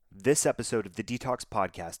This episode of the Detox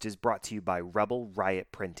Podcast is brought to you by Rebel Riot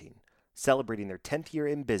Printing. Celebrating their 10th year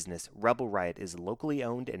in business, Rebel Riot is locally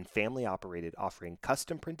owned and family operated, offering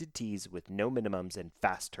custom printed tees with no minimums and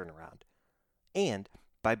fast turnaround. And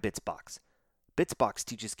by Bitsbox. Bitsbox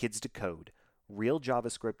teaches kids to code. Real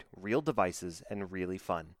JavaScript, real devices, and really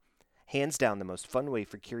fun. Hands down the most fun way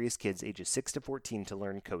for curious kids ages 6 to 14 to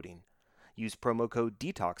learn coding. Use promo code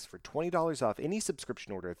DETOX for $20 off any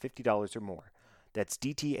subscription order of $50 or more. That's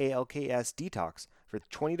DTALKS Detox for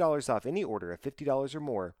 $20 off any order of $50 or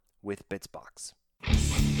more with Bitsbox.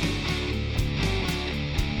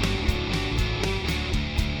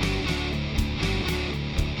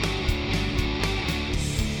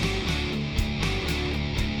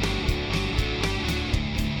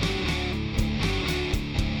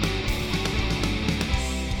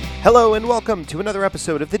 Hello and welcome to another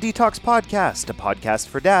episode of the Detox Podcast, a podcast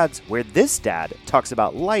for dads where this dad talks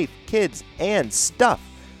about life, kids, and stuff.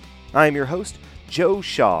 I'm your host, Joe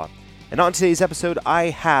Shaw, and on today's episode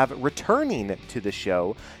I have returning to the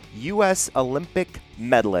show U.S. Olympic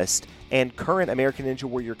medalist and current American Ninja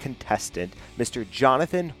Warrior contestant, Mr.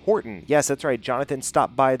 Jonathan Horton. Yes, that's right, Jonathan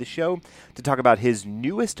stopped by the show to talk about his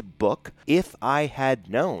newest book, If I Had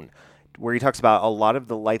Known, where he talks about a lot of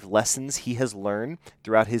the life lessons he has learned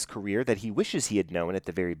throughout his career that he wishes he had known at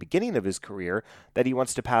the very beginning of his career, that he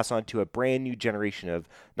wants to pass on to a brand new generation of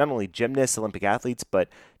not only gymnasts, Olympic athletes, but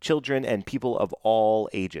children and people of all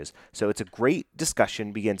ages. So it's a great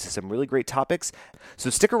discussion, begins some really great topics. So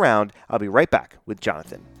stick around. I'll be right back with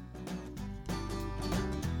Jonathan.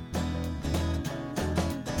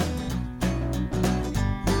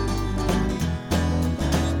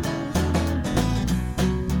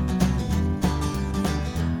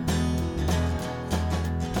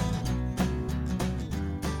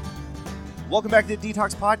 Welcome back to the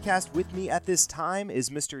Detox Podcast. With me at this time is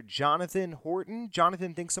Mr. Jonathan Horton.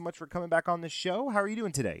 Jonathan, thanks so much for coming back on the show. How are you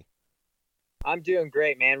doing today? I'm doing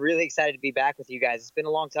great, man. Really excited to be back with you guys. It's been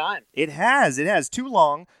a long time. It has. Too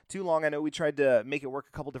long. I know we tried to make it work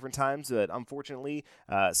a couple different times, but unfortunately,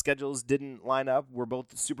 schedules didn't line up. We're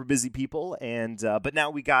both super busy people, and but now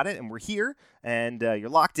we got it, and we're here, and you're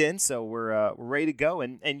locked in, so we're ready to go.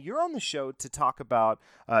 And you're on the show to talk about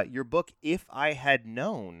your book, If I Had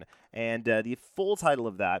Known. And the full title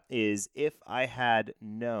of that is If I Had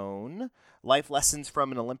Known, Life Lessons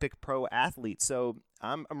from an Olympic Pro Athlete. So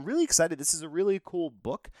I'm really excited. This is a really cool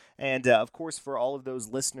book. And of course, for all of those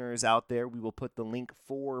listeners out there, we will put the link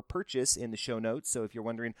for purchase in the show notes. So if you're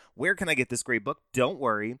wondering, where can I get this great book? Don't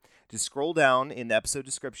worry. Just scroll down in the episode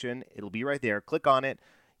description. It'll be right there. Click on it.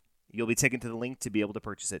 You'll be taken to the link to be able to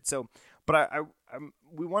purchase it. So, but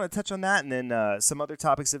we want to touch on that, and then some other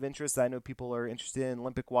topics of interest that I know people are interested in,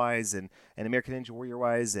 Olympic-wise and American Ninja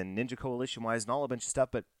Warrior-wise and Ninja Coalition-wise and all a bunch of stuff.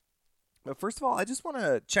 But first of all, I just want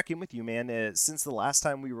to check in with you, man. Since the last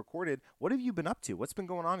time we recorded, what have you been up to? What's been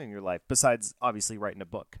going on in your life, besides obviously writing a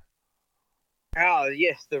book? Oh,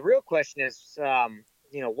 yes. The real question is,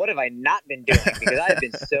 what have I not been doing? Because I've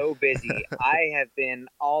been so busy. I have been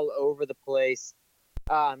all over the place.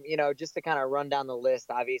 Just to kind of run down the list,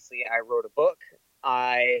 obviously I wrote a book.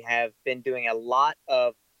 I have been doing a lot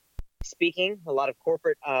of speaking, a lot of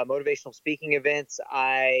corporate motivational speaking events.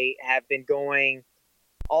 I have been going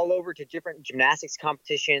all over to different gymnastics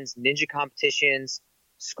competitions, ninja competitions,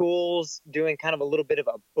 schools, doing kind of a little bit of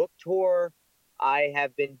a book tour. I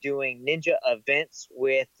have been doing ninja events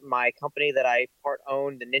with my company that I part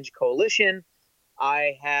own, the Ninja Coalition.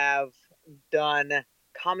 I have done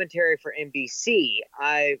commentary for NBC.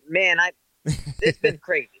 It's been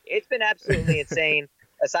crazy. It's been absolutely insane.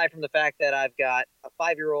 Aside from the fact that I've got a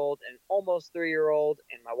 5-year-old and almost 3-year-old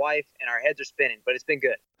and my wife, and our heads are spinning, but it's been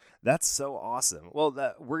good. That's so awesome.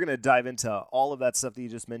 Well, we're going to dive into all of that stuff that you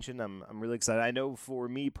just mentioned. I'm really excited. I know for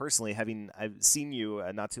me personally, I've seen you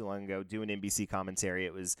not too long ago doing NBC commentary.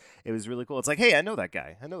 It was really cool. It's like, hey, I know that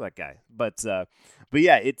guy. But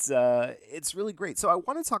yeah, it's really great. So I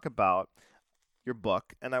want to talk about your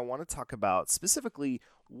book, and I want to talk about specifically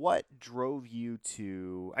what drove you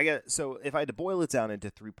to, so if I had to boil it down into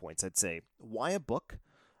 3 points, I'd say, why a book?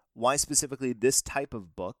 Why specifically this type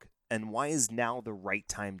of book? And why is now the right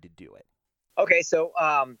time to do it? Okay, so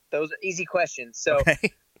those are easy questions. So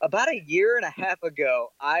About a year and a half ago,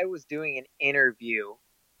 I was doing an interview,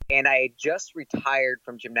 and I had just retired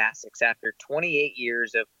from gymnastics after 28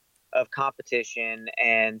 years of competition.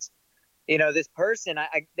 And, this person,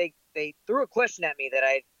 they threw a question at me that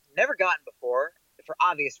I'd never gotten before for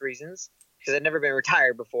obvious reasons, because I'd never been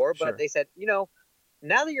retired before. But They said, now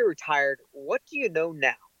that you're retired, what do you know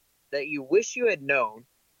now that you wish you had known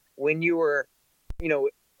when you were,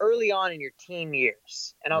 early on in your teen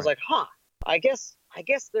years? And I was like, I guess I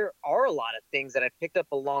guess there are a lot of things that I picked up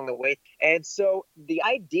along the way. And so the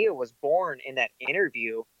idea was born in that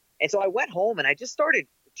interview. And so I went home and I just started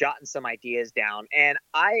jotting some ideas down. And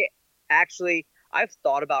I've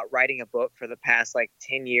thought about writing a book for the past like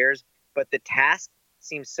 10 years, but the task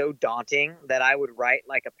seems so daunting that I would write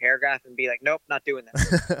like a paragraph and be like, nope, not doing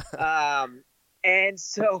this. And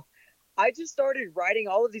so I just started writing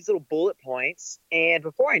all of these little bullet points. And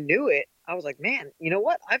before I knew it, I was like, man, you know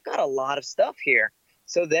what? I've got a lot of stuff here.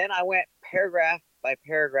 So then I went paragraph by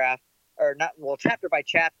paragraph, or not, well, chapter by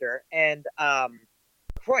chapter. And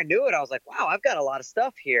before I knew it, I was like, wow, I've got a lot of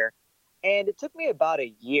stuff here. And it took me about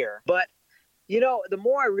a year. But, the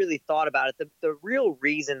more I really thought about it, the real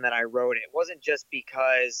reason that I wrote it wasn't just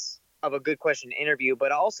because of a good question interview,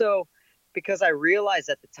 but also because I realized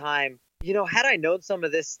at the time, had I known some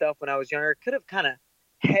of this stuff when I was younger, it could have kind of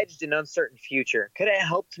hedged an uncertain future. Could have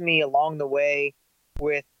helped me along the way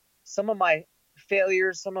with some of my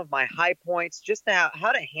failures, some of my high points, just how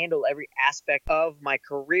to handle every aspect of my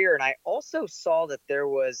career. And I also saw that there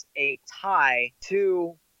was a tie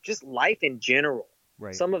to just life in general.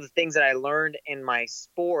 Right. Some of the things that I learned in my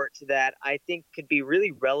sport that I think could be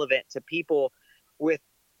really relevant to people with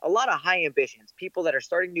a lot of high ambitions, people that are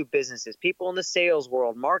starting new businesses, people in the sales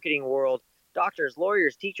world, marketing world, doctors,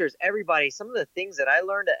 lawyers, teachers, everybody. Some of the things that I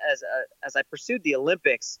learned as I pursued the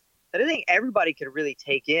Olympics that I think everybody could really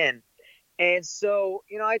take in. And so,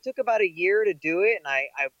 I took about a year to do it, and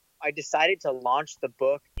I decided to launch the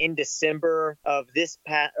book in December of this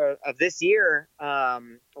year, of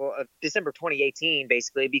December 2018,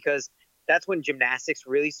 basically, because that's when gymnastics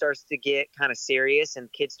really starts to get kind of serious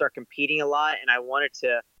and kids start competing a lot. And I don't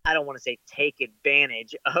want to say take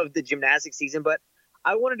advantage of the gymnastics season, but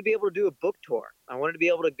I wanted to be able to do a book tour. I wanted to be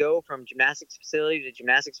able to go from gymnastics facility to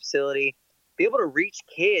gymnastics facility, be able to reach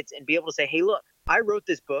kids and be able to say, hey, look, I wrote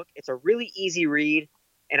this book. It's a really easy read,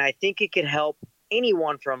 and I think it could help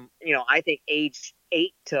anyone from, I think age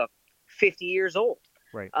 8 to 50 years old.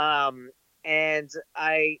 Right. And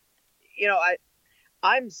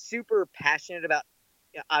I'm super passionate about,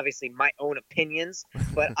 obviously, my own opinions,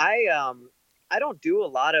 but I don't do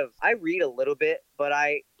I read a little bit, but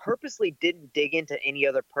I purposely didn't dig into any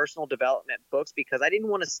other personal development books because I didn't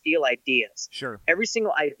want to steal ideas. Sure. Every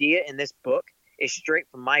single idea in this book is straight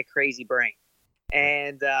from my crazy brain.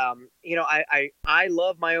 And, I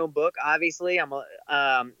love my own book. Obviously I'm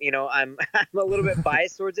I'm a little bit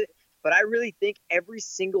biased towards it, but I really think every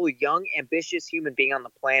single young, ambitious human being on the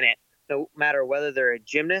planet, no matter whether they're a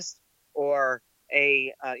gymnast or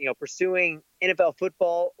pursuing NFL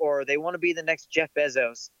football, or they want to be the next Jeff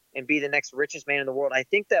Bezos and be the next richest man in the world, I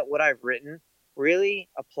think that what I've written really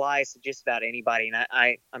applies to just about anybody.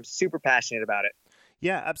 And I'm super passionate about it.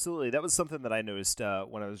 Yeah, absolutely. That was something that I noticed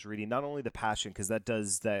when I was reading. Not only the passion, because that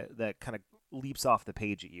kind of leaps off the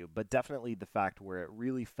page at you, but definitely the fact where it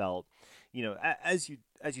really felt, as you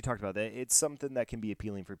talked about, that it's something that can be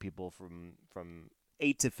appealing for people from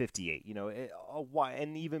 8 to 58,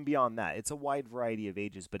 and even beyond that. It's a wide variety of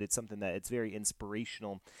ages, but it's something that it's very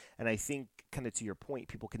inspirational. And I think, kind of to your point,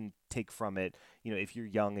 people can take from it, if you're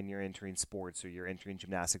young and you're entering sports or you're entering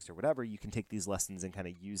gymnastics or whatever, you can take these lessons and kind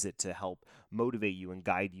of use it to help motivate you and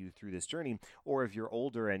guide you through this journey. Or if you're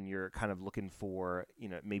older and you're kind of looking for,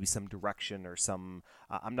 maybe some direction or some,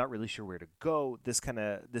 I'm not really sure where to go,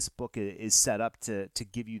 this book is set up to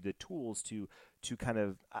give you the tools to kind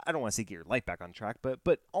of, I don't want to say get your life back on track,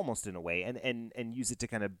 but almost in a way, and use it to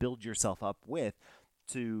kind of build yourself up with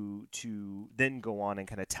to then go on and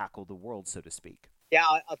kind of tackle the world, so to speak. Yeah,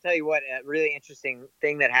 I'll tell you what, a really interesting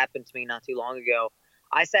thing that happened to me not too long ago.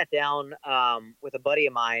 I sat down with a buddy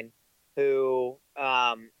of mine who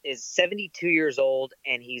is 72 years old,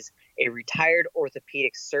 and he's a retired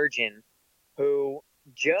orthopedic surgeon who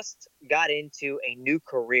just got into a new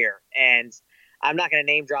career. And I'm not going to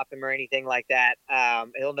name drop him or anything like that.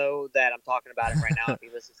 He'll know that I'm talking about him right now if he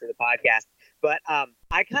listens to the podcast. But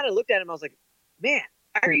I kind of looked at him. I was like, man,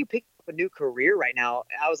 are you picking up a new career right now?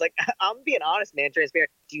 I was like, I'm being honest, man,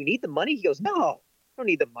 transparent. Do you need the money? He goes, no, I don't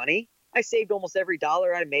need the money. I saved almost every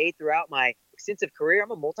dollar I made throughout my extensive career.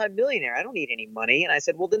 I'm a multimillionaire. I don't need any money. And I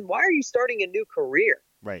said, well, then why are you starting a new career?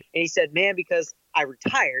 Right. And he said, man, because I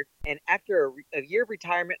retired. And after a year of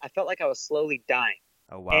retirement, I felt like I was slowly dying.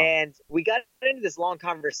 Oh, wow. And we got into this long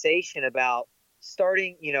conversation about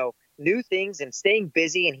starting, new things and staying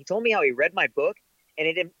busy. And he told me how he read my book, and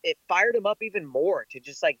it fired him up even more to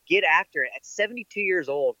just like get after it. At 72 years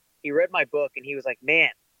old, he read my book and he was like, man,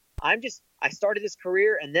 I started this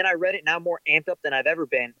career and then I read it. Now I'm more amped up than I've ever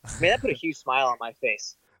been. Man, that put a huge smile on my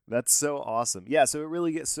face. That's so awesome. Yeah, so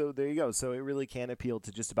there you go. So it really can appeal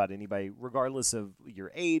to just about anybody, regardless of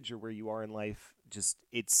your age or where you are in life. just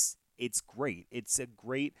it's great. It's a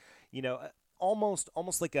great, you know, almost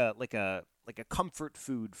like a comfort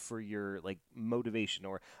food for your like motivation.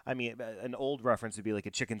 Or I mean, an old reference would be like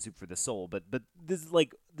a chicken soup for the soul, but this is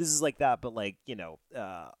like that, but like, you know,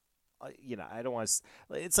 I don't want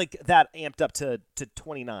to. It's like that amped up to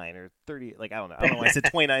 29 or 30. Like I don't know why I said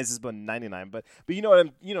 29 is about 99, but you know what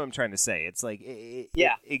I'm trying to say. It's like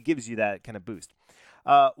Yeah. it gives you that kind of boost.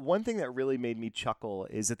 One thing that really made me chuckle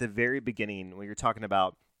is at the very beginning when you're talking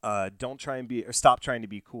about don't try and be or stop trying to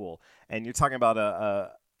be cool, and you're talking about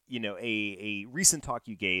a recent talk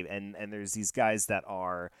you gave, and there's these guys that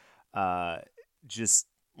are just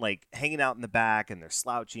like hanging out in the back, and they're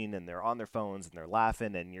slouching, and they're on their phones, and they're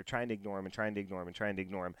laughing, and you're trying to ignore them and trying to ignore them and trying to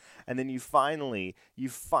ignore them, and then you finally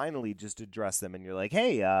just address them, and you're like,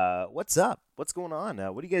 hey, what's up, what's going on,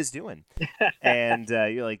 what are you guys doing? And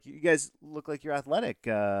you're like, you guys look like you're athletic,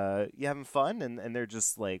 you having fun? And they're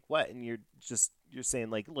just like, what? And you're saying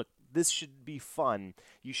like, look, this should be fun.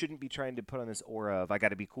 You shouldn't be trying to put on this aura of I got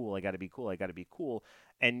to be cool, I got to be cool, I got to be cool.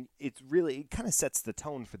 And it kind of sets the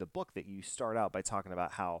tone for the book that you start out by talking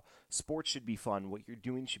about how sports should be fun, what you're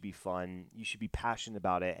doing should be fun, you should be passionate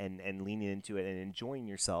about it and leaning into it and enjoying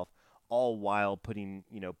yourself, all while putting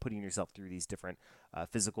yourself through these different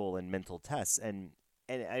physical and mental tests. And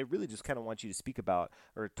I really just kind of want you to speak about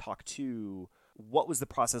or talk to what was the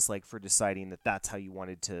process like for deciding that that's how you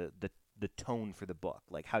wanted to the tone for the book,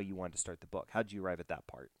 like how you wanted to start the book. How did you arrive at that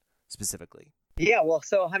part specifically? Yeah, well,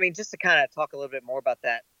 so I mean, just to kind of talk a little bit more about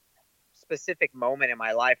that specific moment in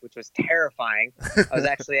my life, which was terrifying.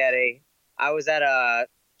 I was at a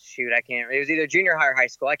shoot, I can't. It was either junior high or high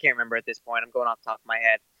school. I can't remember at this point. I'm going off the top of my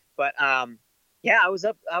head, but yeah, I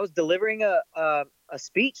was delivering a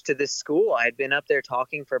speech to this school. I had been up there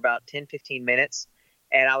talking for about 10-15 minutes,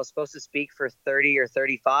 and I was supposed to speak for 30 or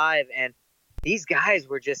 35, and these guys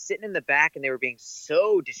were just sitting in the back, and they were being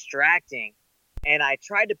so distracting. And I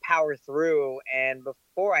tried to power through, and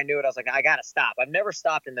before I knew it, I was like, I gotta stop. I've never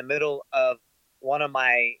stopped in the middle of one of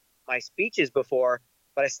my speeches before,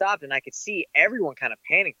 but I stopped, and I could see everyone kind of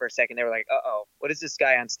panic for a second. They were like, "Uh-oh, what is this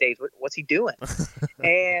guy on stage? What's he doing?"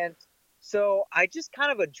 And so I just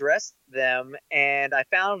kind of addressed them, and I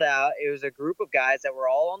found out it was a group of guys that were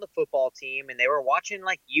all on the football team, and they were watching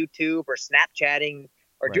like YouTube or Snapchatting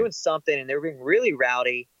or Right. doing something, and they were being really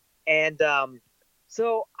rowdy. And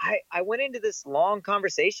so I went into this long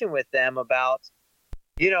conversation with them about,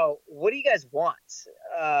 what do you guys want?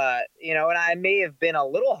 And I may have been a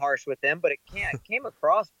little harsh with them, but it came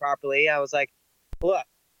across properly. I was like, look,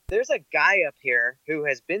 there's a guy up here who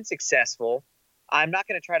has been successful. I'm not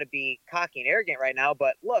going to try to be cocky and arrogant right now,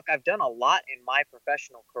 but look, I've done a lot in my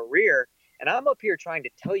professional career, and I'm up here trying to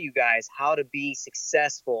tell you guys how to be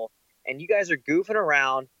successful, and you guys are goofing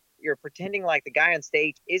around. You're pretending like the guy on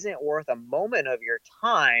stage isn't worth a moment of your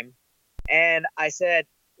time. And I said,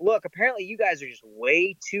 look, apparently you guys are just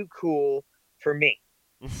way too cool for me.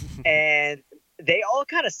 And they all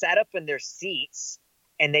kind of sat up in their seats,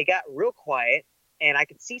 and they got real quiet. And I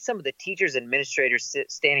could see some of the teachers and administrators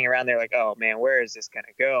standing around there like, oh man, where is this going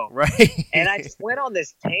to go? Right. And I just went on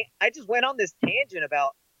this tangent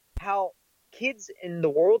about how kids in the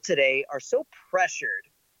world today are so pressured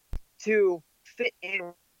to fit in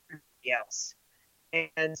with everybody else.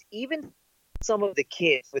 And even some of the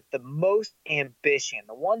kids with the most ambition,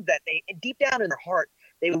 the ones that they deep down in their heart,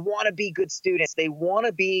 they want to be good students. They want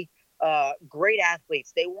to be great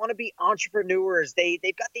athletes. They want to be entrepreneurs. They've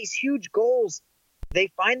got these huge goals. They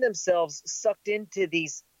find themselves sucked into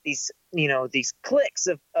these cliques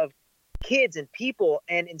of kids and people.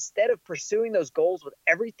 And instead of pursuing those goals with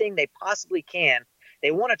everything they possibly can,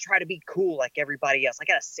 they want to try to be cool like everybody else. I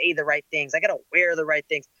got to say the right things. I got to wear the right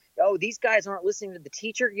things. Oh, these guys aren't listening to the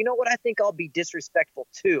teacher. You know what? I think I'll be disrespectful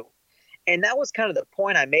too. And that was kind of the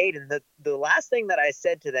point I made. And the last thing that I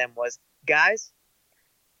said to them was, guys,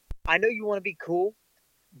 I know you want to be cool,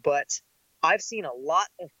 but I've seen a lot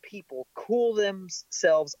of people cool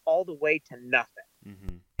themselves all the way to nothing.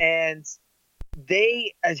 Mm-hmm. And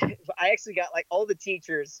I actually got like all the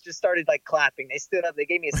teachers just started like clapping. They stood up, they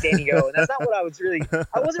gave me a standing O. And that's not what I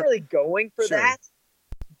wasn't really going for. Sure. That,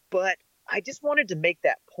 but I just wanted to make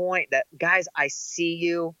that point that, guys, I see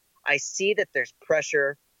you. I see that there's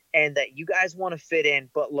pressure and that you guys want to fit in.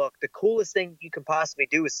 But look, the coolest thing you can possibly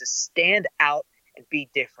do is to stand out and be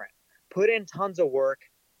different. Put in tons of work.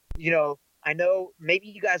 I know maybe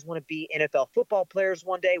you guys want to be NFL football players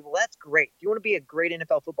one day. Well, that's great. If you want to be a great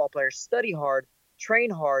NFL football player, study hard, train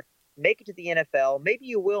hard, make it to the NFL. Maybe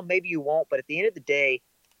you will, maybe you won't. But at the end of the day,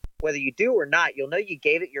 whether you do or not, you'll know you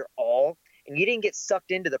gave it your all and you didn't get sucked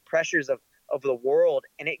into the pressures of of the world.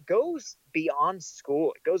 And it goes beyond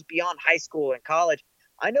school. It goes beyond high school and college.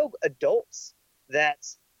 I know adults that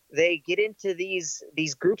they get into these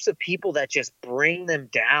groups of people that just bring them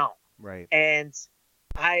down. Right. And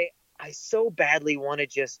I so badly want to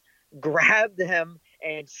just grab them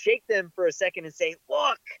and shake them for a second and say,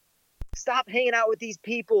 look, stop hanging out with these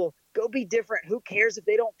people. Go be different. Who cares if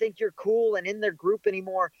they don't think you're cool and in their group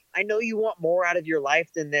anymore? I know you want more out of your life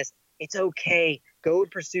than this. It's okay. Go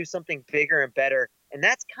and pursue something bigger and better. And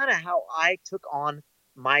that's kind of how I took on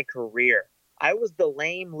my career. I was the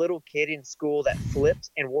lame little kid in school that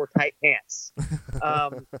flipped and wore tight pants.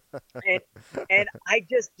 And I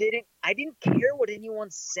didn't care what anyone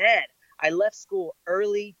said. I left school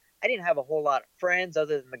early. I didn't have a whole lot of friends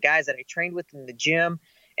other than the guys that I trained with in the gym.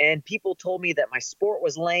 And people told me that my sport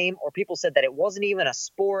was lame, or people said that it wasn't even a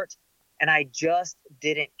sport. And I just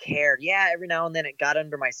didn't care. Yeah, every now and then it got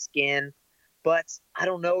under my skin, but I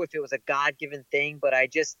don't know if it was a God-given thing, but I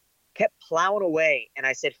just kept plowing away. And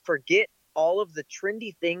I said, forget all of the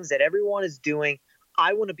trendy things that everyone is doing.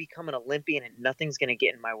 I want to become an Olympian and nothing's going to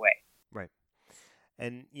get in my way. Right.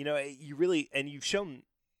 And, you've shown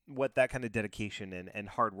what that kind of dedication and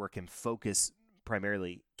hard work and focus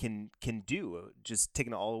primarily can do, just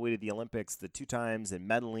taking it all the way to the Olympics, the 2 times, and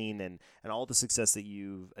medaling and all the success that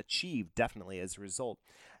you've achieved definitely as a result.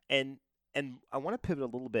 And I want to pivot a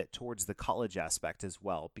little bit towards the college aspect as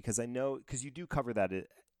well, because I know, because you do cover that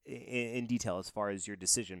in detail as far as your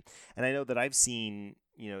decision. And I know that I've seen,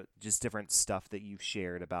 just different stuff that you've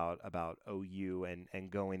shared about OU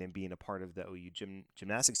and going and being a part of the OU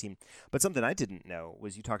gymnastics team. But something I didn't know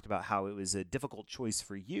was you talked about how it was a difficult choice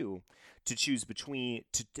for you to choose between,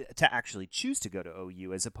 to actually choose to go to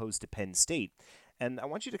OU as opposed to Penn State. And I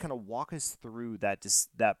want you to kind of walk us through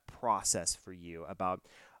that process for you about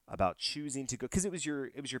choosing to go, because it was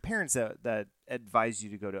your parents that advised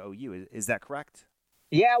you to go to OU. Is that correct?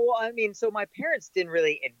 Yeah, well, I mean, so my parents didn't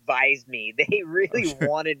really advise me. They really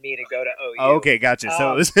wanted me to go to OU. Oh, okay, gotcha.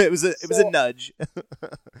 So it was a nudge.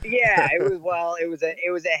 Yeah, it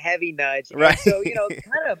was a heavy nudge. Right.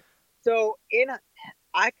 And so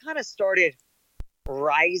I kind of started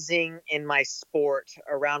rising in my sport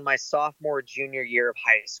around my sophomore, junior year of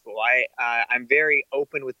high school. I'm very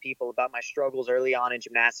open with people about my struggles early on in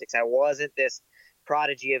gymnastics. I wasn't this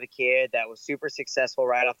prodigy of a kid that was super successful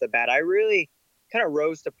right off the bat. I really kind of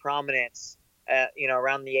rose to prominence,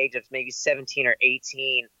 around the age of maybe 17 or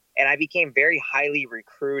 18. And I became very highly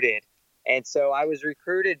recruited. And so I was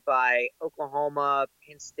recruited by Oklahoma,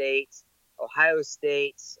 Penn State, Ohio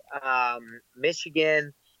State,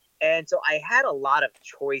 Michigan. And so I had a lot of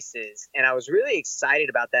choices, and I was really excited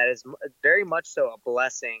about that. It's very much so a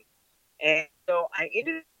blessing. And so I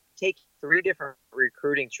ended up taking 3 different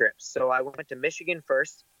recruiting trips. So I went to Michigan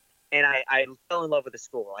first, and I fell in love with the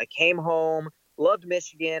school. I came home, loved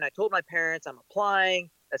Michigan. I told my parents I'm applying.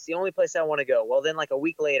 That's the only place I want to go. Well, then like a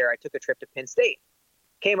week later, I took a trip to Penn State.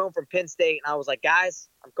 Came home from Penn State, and I was like, guys,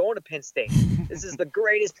 I'm going to Penn State. This is the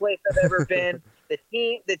greatest place I've ever been.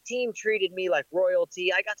 The team treated me like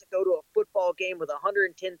royalty. I got to go to a football game with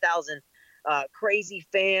 110,000 crazy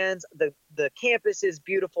fans. The campus is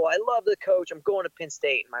beautiful. I love the coach. I'm going to Penn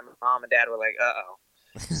State. And my mom and dad were like, uh-oh.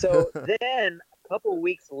 So then a couple of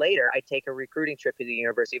weeks later, I take a recruiting trip to the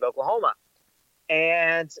University of Oklahoma.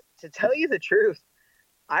 And to tell you the truth,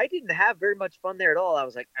 I didn't have very much fun there at all. I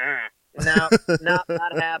was like, no,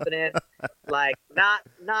 not happening. Like,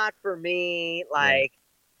 not for me. Like,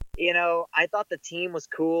 I thought the team was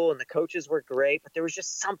cool and the coaches were great, but there was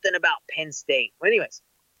just something about Penn State. Well, anyways,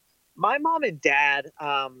 my mom and dad,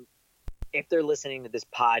 if they're listening to this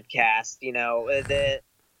podcast, I'm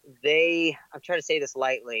trying to say this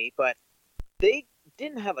lightly, but they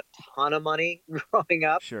didn't have a ton of money growing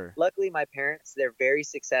up. Sure. Luckily, my parents, they're very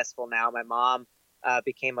successful now. My mom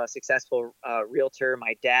became a successful realtor.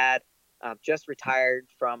 My dad just retired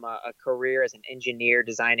from a career as an engineer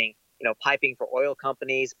designing, piping for oil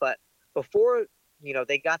companies. But before,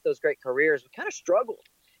 they got those great careers, we kind of struggled.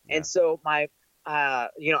 Yeah. And so and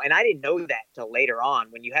I didn't know that till later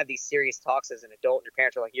on when you have these serious talks as an adult and your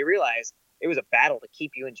parents are like, you realize it was a battle to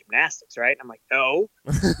keep you in gymnastics, right? I'm like, no.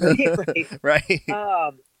 Right.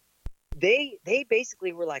 They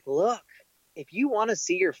basically were like, look, if you want to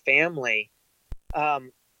see your family,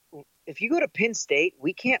 if you go to Penn State,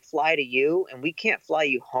 we can't fly to you and we can't fly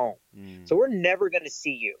you home. So we're never going to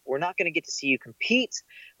see you. We're not going to get to see you compete.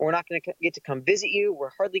 We're not going to get to come visit you. We're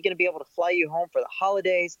hardly going to be able to fly you home for the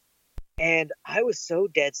holidays. And I was so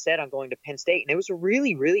dead set on going to Penn State. And it was a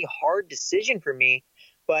really, really hard decision for me.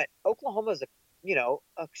 But Oklahoma is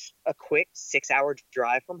a quick 6-hour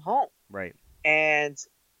drive from home. Right. And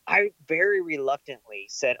I very reluctantly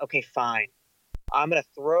said, okay, fine. I'm going to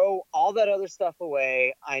throw all that other stuff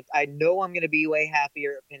away. I know I'm going to be way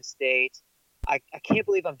happier at Penn State. I can't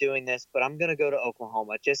believe I'm doing this, but I'm going to go to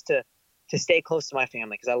Oklahoma just to stay close to my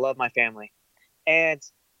family because I love my family. And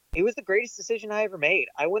it was the greatest decision I ever made.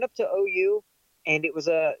 I went up to OU, and it was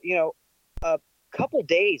a couple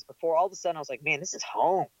days before all of a sudden I was like, man, this is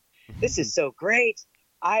home. This is so great.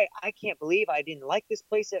 I can't believe I didn't like this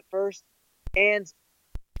place at first. And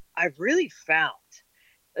I've really found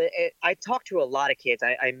I talk to a lot of kids.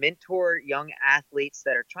 I mentor young athletes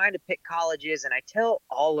that are trying to pick colleges, and I tell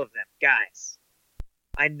all of them, guys,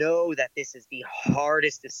 I know that this is the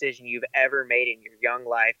hardest decision you've ever made in your young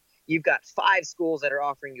life. You've got 5 schools that are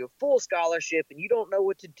offering you a full scholarship, and you don't know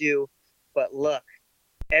what to do. But look,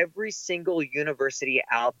 every single university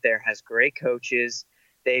out there has great coaches.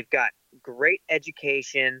 They've got great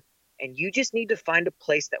education, and you just need to find a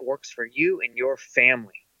place that works for you and your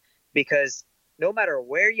family. Because no matter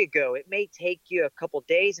where you go, it may take you a couple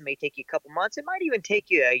days, it may take you a couple months, it might even take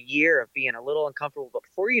you a year of being a little uncomfortable. But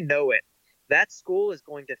before you know it, that school is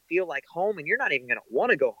going to feel like home, and you're not even going to want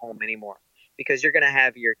to go home anymore because you're going to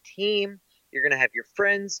have your team, you're going to have your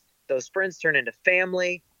friends, those friends turn into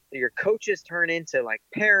family, your coaches turn into like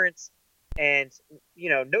parents. And,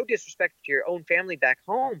 no disrespect to your own family back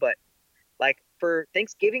home, but like for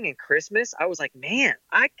Thanksgiving and Christmas, I was like, man,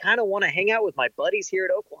 I kind of want to hang out with my buddies here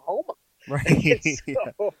at Oklahoma. Right.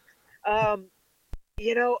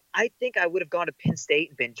 So, I think I would have gone to Penn State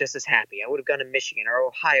and been just as happy. I would have gone to Michigan or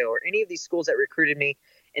Ohio or any of these schools that recruited me,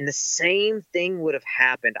 and the same thing would have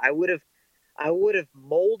happened. I would have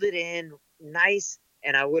molded in nice,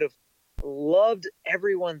 and I would have loved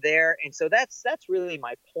everyone there. And so that's really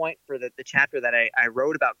my point for the chapter that I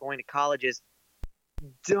wrote about going to colleges.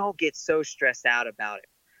 Don't get so stressed out about it.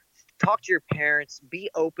 Talk to your parents, be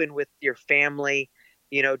open with your family.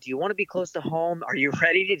 Do you want to be close to home? Are you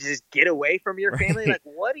ready to just get away from your family? Right. Like,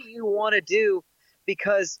 what do you want to do?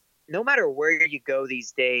 Because no matter where you go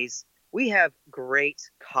these days, we have great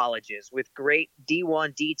colleges with great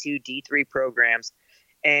D1, D2, D3 programs.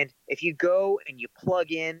 And if you go and you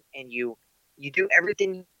plug in and you do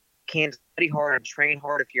everything you can, study hard and train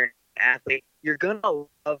hard if you're an athlete, you're going to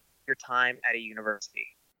love your time at a university.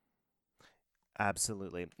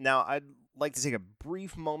 Absolutely. Now, I'd like to take a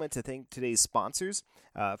brief moment to thank today's sponsors.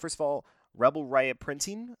 First of all, Rebel Riot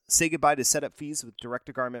Printing. Say goodbye to setup fees with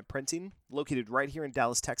direct-to-garment printing. Located right here in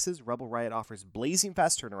Dallas, Texas, Rebel Riot offers blazing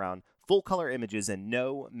fast turnaround, full-color images, and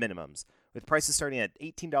no minimums. With prices starting at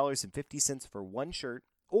 $18.50 for one shirt,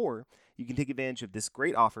 or you can take advantage of this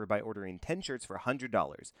great offer by ordering 10 shirts for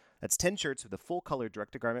 $100. That's 10 shirts with a full-color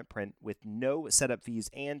direct-to-garment print with no setup fees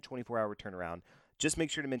and 24-hour turnaround. Just make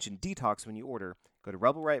sure to mention Detox when you order. Go to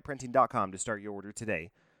rebelriotprinting.com to start your order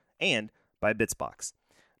today. And by Bitsbox.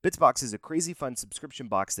 Bitsbox is a crazy fun subscription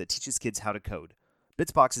box that teaches kids how to code.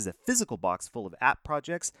 Bitsbox is a physical box full of app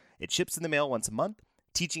projects. It ships in the mail once a month,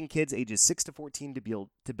 teaching kids ages 6 to 14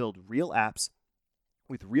 to build real apps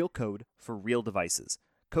with real code for real devices.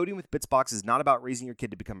 Coding with Bitsbox is not about raising your kid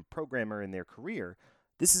to become a programmer in their career.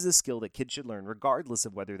 This is a skill that kids should learn regardless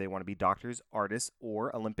of whether they want to be doctors, artists,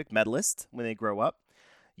 or Olympic medalists when they grow up.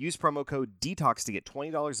 Use promo code DETOX to get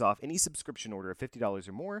 $20 off any subscription order of $50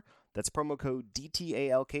 or more. That's promo code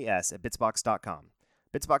DTALKS at Bitsbox.com.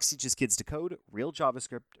 Bitsbox teaches kids to code, real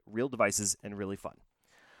JavaScript, real devices, and really fun.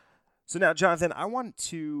 So now, Jonathan, I want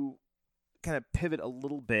to kind of pivot a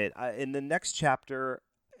little bit. In the next chapter,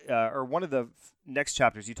 or one of the next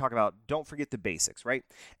chapters, you talk about don't forget the basics, right?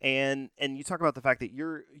 And you talk about the fact that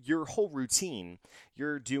your whole routine,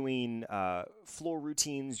 you're doing floor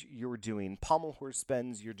routines, you're doing pommel horse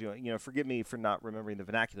bends, you're doing, forgive me for not remembering the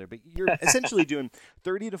vernacular, but you're essentially doing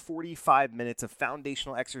 30 to 45 minutes of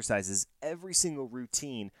foundational exercises every single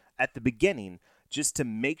routine at the beginning, just to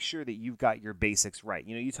make sure that you've got your basics right.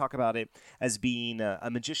 You talk about it as being a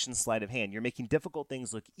magician's sleight of hand. You're making difficult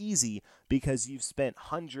things look easy because you've spent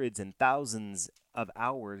hundreds and thousands of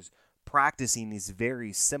hours practicing these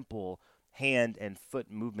very simple hand and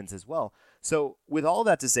foot movements as well. So with all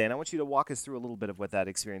that to say, and I want you to walk us through a little bit of what that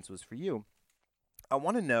experience was for you, I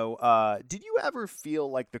want to know, did you ever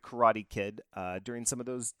feel like the Karate Kid during some of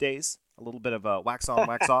those days? A little bit of a wax on,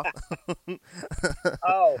 wax off?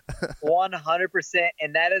 Oh, 100%.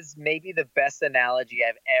 And that is maybe the best analogy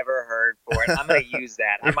I've ever heard for it. I'm going to use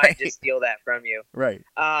that. I might just steal that from you. Right.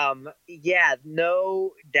 Yeah,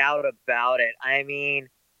 no doubt about it. I mean,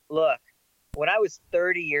 look, when I was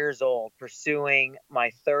 30 years old pursuing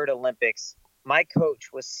my third Olympics, my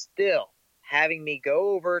coach was still having me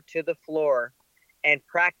go over to the floor and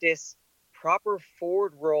practice proper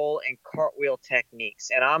forward roll and cartwheel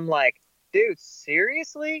techniques. And I'm like, dude,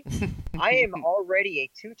 seriously? I am already a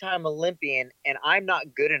two-time Olympian, and I'm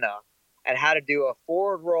not good enough at how to do a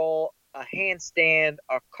forward roll, a handstand,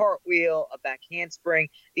 a cartwheel, a back handspring.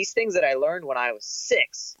 These things that I learned when I was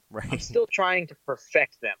 6, I'm Right. still trying to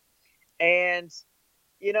perfect them. And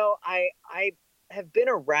I have been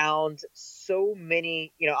around so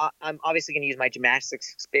many. I'm obviously going to use my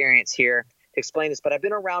gymnastics experience here to explain this, but I've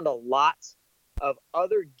been around a lot of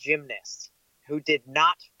other gymnasts who did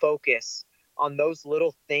not focus on those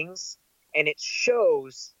little things, and it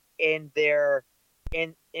shows in their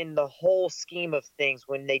in the whole scheme of things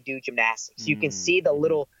when they do gymnastics. You can see the Mm-hmm.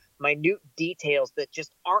 little minute details that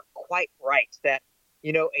just aren't quite right, that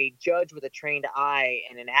a judge with a trained eye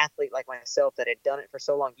and an athlete like myself that had done it for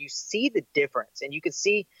so long, you see the difference. And you can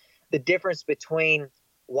see the difference between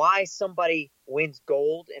why somebody wins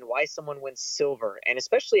gold and why someone wins silver. And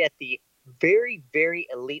especially at the very, very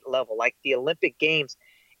elite level, like the Olympic Games,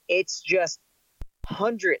 it's just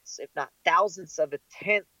hundreds, if not thousands of a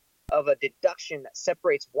tenth of a deduction that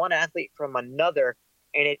separates one athlete from another.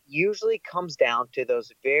 And it usually comes down to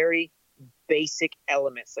those very basic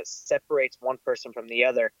elements that separates one person from the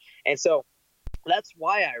other. And so that's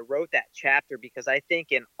why I wrote that chapter, because I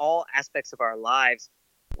think in all aspects of our lives,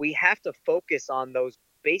 we have to focus on those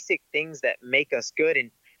basic things that make us good.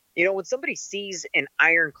 And, when somebody sees an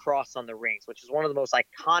iron cross on the rings, which is one of the most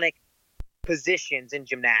iconic positions in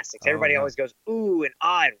gymnastics, Oh everybody yeah. always goes, ooh, and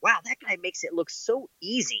ah, and wow, that guy makes it look so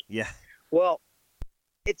easy. Yeah. Well,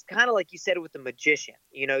 it's kind of like you said with the magician.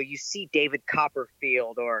 You see David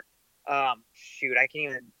Copperfield or I can't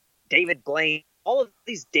even David Blaine, all of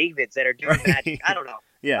these Davids that are doing magic. Right. I don't know.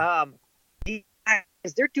 Yeah. These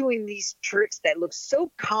guys, they're doing these tricks that look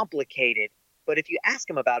so complicated, but if you ask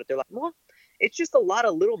them about it, they're like, well, it's just a lot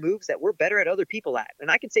of little moves that we're better at other people at.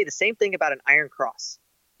 And I can say the same thing about an iron cross.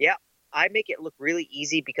 Yeah, I make it look really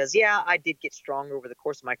easy because, yeah, I did get strong over the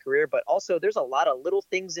course of my career, but also there's a lot of little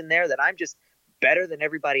things in there that I'm just better than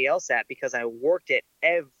everybody else at because I worked it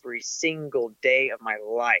every single day of my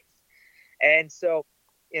life. And so,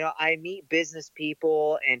 I meet business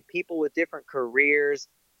people and people with different careers,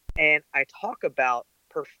 and I talk about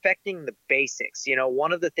perfecting the basics.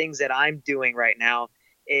 One of the things that I'm doing right now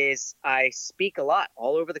is I speak a lot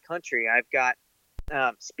all over the country. I've got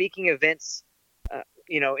speaking events,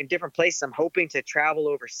 in different places. I'm hoping to travel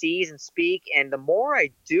overseas and speak. And the more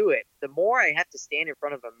I do it, the more I have to stand in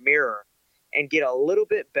front of a mirror and get a little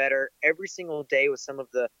bit better every single day with some of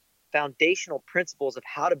the foundational principles of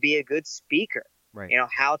how to be a good speaker. Right.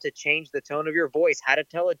 How to change the tone of your voice, how to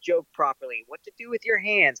tell a joke properly, what to do with your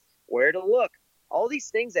hands, where to look, all these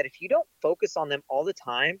things that if you don't focus on them all the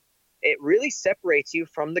time, it really separates you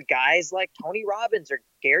from the guys like Tony Robbins or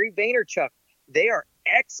Gary Vaynerchuk. They are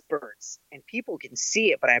experts and people can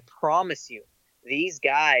see it, but I promise you, these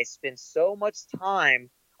guys spend so much time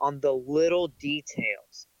on the little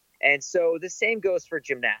details. And so the same goes for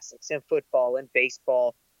gymnastics and football and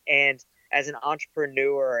baseball and as an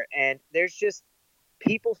entrepreneur. And there's just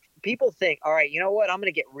people think, all right, you know what? I'm going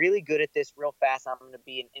to get really good at this real fast. I'm going to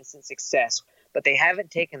be an instant success. But they haven't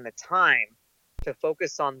taken the time to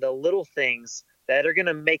focus on the little things that are going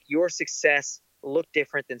to make your success look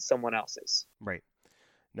different than someone else's. Right.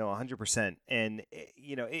 No, 100%. And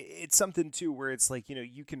it's something too where it's like,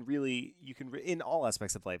 in all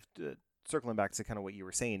aspects of life, circling back to kind of what you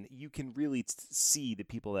were saying, you can really see the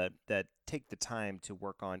people that take the time to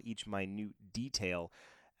work on each minute detail,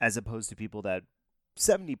 as opposed to people that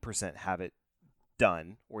 70% have it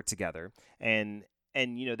done or together. And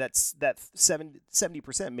that's that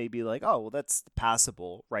 70% may be like, oh well, that's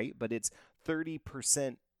passable, right? But it's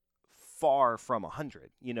 30% far from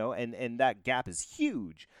 100, and that gap is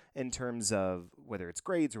huge in terms of whether it's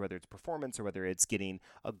grades or whether it's performance or whether it's getting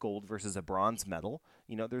a gold versus a bronze medal.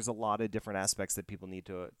 There's a lot of different aspects that people need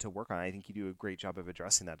to work on. I think you do a great job of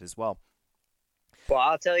addressing that as well. Well,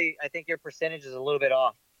 I'll tell you, I think your percentage is a little bit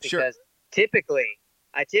off Sure. because typically,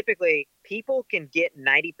 people can get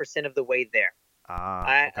 90% of the way there. Ah,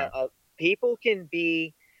 I, okay. People can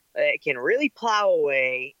really plow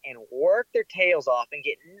away and work their tails off and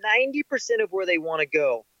get 90% of where they want to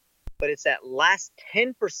go. But it's that last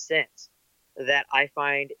 10% that I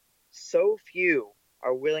find so few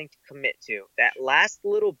are willing to commit to. That last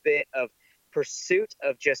little bit of pursuit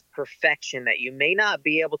of just perfection that you may not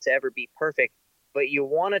be able to ever be perfect, but you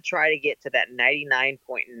want to try to get to that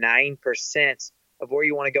 99.9% of where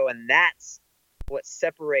you want to go. And that's what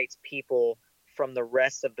separates people from the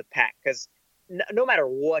rest of the pack. Because no matter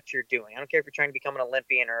what you're doing, I don't care if you're trying to become an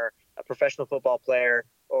Olympian or a professional football player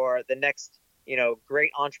or the next,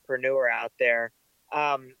 great entrepreneur out there.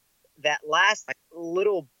 That last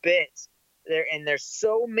little bit there's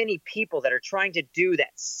so many people that are trying to do that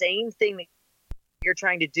same thing that you're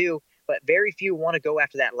trying to do, but very few want to go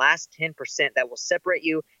after that last 10% that will separate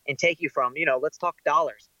you and take you from, let's talk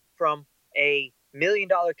dollars, from $1 million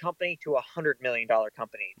company to $100 million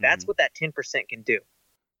company. That's what that 10% can do.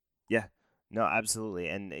 Yeah, no, absolutely.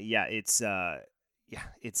 And it's a,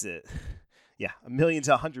 $1 million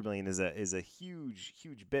to $100 million is a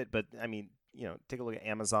huge bit. But I mean, take a look at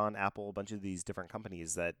Amazon, Apple, a bunch of these different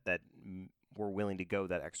companies that were willing to go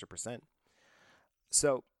that extra percent.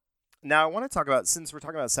 So now I want to talk about, since we're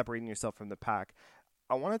talking about separating yourself from the pack,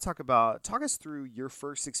 I want to talk us through your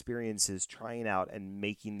first experiences trying out and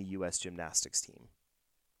making the U.S. gymnastics team.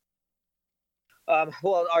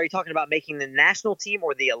 Well, are you talking about making the national team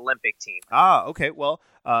or the Olympic team? Okay. Well,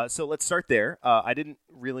 so let's start there. I didn't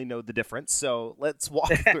really know the difference, so let's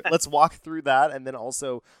walk through that, and then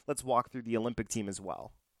also let's walk through the Olympic team as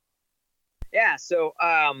well. Yeah. So,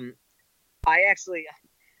 I actually,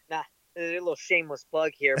 a little shameless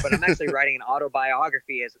plug here, but I'm actually writing an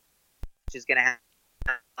autobiography, which is going to have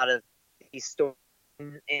a lot of these stories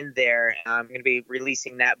in there. I'm going to be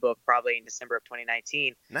releasing that book probably in December of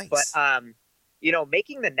 2019. Nice. But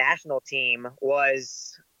making the national team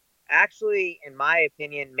was actually, in my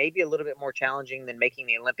opinion, maybe a little bit more challenging than making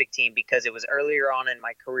the Olympic team, because it was earlier on in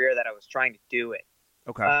my career that I was trying to do it.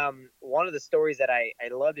 Okay. One of the stories that I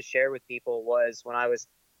love to share with people was when I was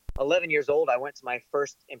 11 years old, I went to my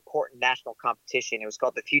first important national competition. It was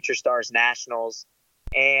called the Future Stars Nationals.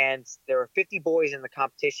 And there were 50 boys in the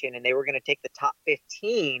competition, and they were going to take the top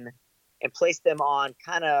 15 and place them on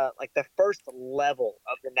kind of like the first level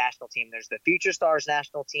of the national team. There's the Future Stars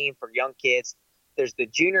national team for young kids. There's the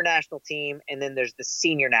junior national team, and then there's the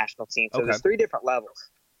senior national team. So there's 3 different levels.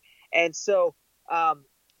 And so I'm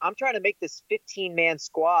trying to make this 15-man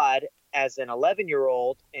squad as an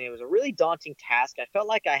 11-year-old, and it was a really daunting task. I felt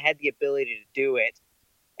like I had the ability to do it.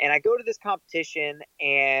 And I go to this competition,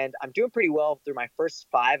 and I'm doing pretty well through my first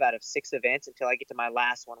 5 out of 6 events until I get to my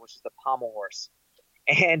last one, which is the pommel horse.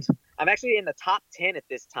 And I'm actually in the top 10 at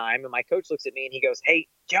this time. And my coach looks at me and he goes, "Hey,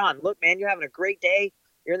 John, look, man, you're having a great day.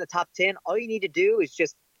 You're in the top 10. All you need to do is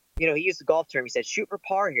just, he used the golf term. He said, shoot for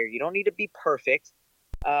par here. You don't need to be perfect.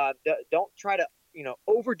 Don't try to,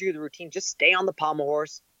 overdo the routine. Just stay on the pommel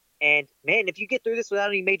horse. And man, if you get through this without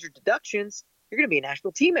any major deductions, you're going to be a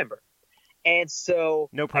national team member." And so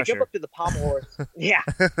no pressure. I jump up to the pommel horse. Yeah.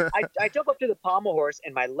 I jump up to the pommel horse,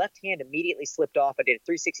 and my left hand immediately slipped off. I did a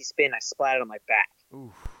 360 spin. I splatted on my back.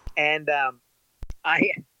 Oof. And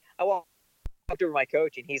I walked up to my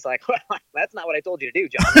coach, and he's like, "Well, that's not what I told you to do,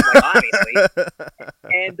 John." I'm like, "Obviously."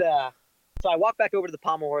 And so I walk back over to the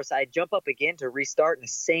pommel horse. I jump up again to restart, and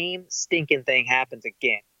the same stinking thing happens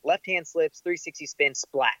again. Left hand slips, 360 spin,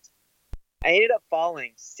 splat. I ended up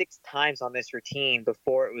falling 6 times on this routine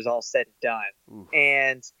before it was all said and done. Oof.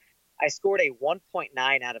 And I scored a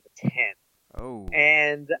 1.9 out of a 10. Oh.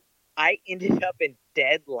 And I ended up in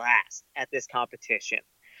dead last at this competition.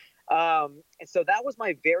 And so that was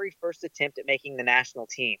my very first attempt at making the national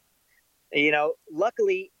team.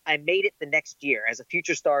 Luckily, I made it the next year as a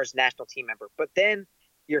Future Stars national team member. But then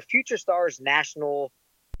your Future Stars national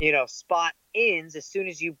spot ends as soon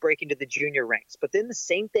as you break into the junior ranks. But then the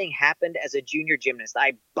same thing happened as a junior gymnast.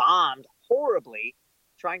 I bombed horribly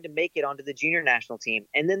trying to make it onto the junior national team.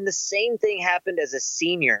 And then the same thing happened as a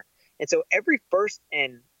senior. And so every first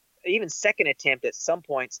and even second attempt at some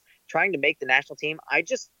points trying to make the national team,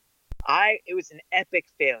 it was an epic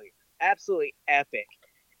failure, absolutely epic.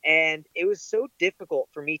 And it was so difficult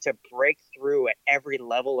for me to break through at every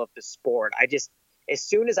level of the sport. As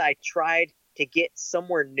soon as I tried to get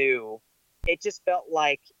somewhere new, it just felt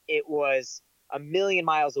like it was a million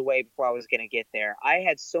miles away before I was going to get there. I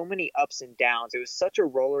had so many ups and downs. It was such a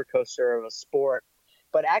roller coaster of a sport.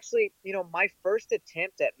 But actually, my first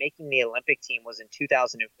attempt at making the Olympic team was in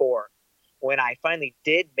 2004 when I finally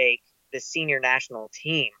did make the senior national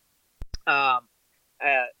team.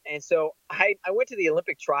 And so I went to the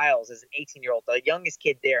Olympic trials as an 18-year-old, the youngest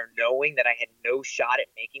kid there, knowing that I had no shot at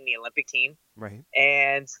making the Olympic team. Right.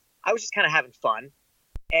 And I was just kind of having fun,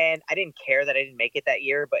 and I didn't care that I didn't make it that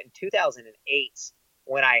year. But in 2008,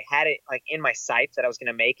 when I had it like in my sights that I was going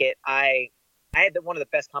to make it, I had one of the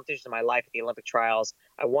best competitions of my life at the Olympic trials.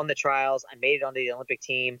 I won the trials. I made it onto the Olympic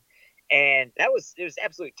team, and it was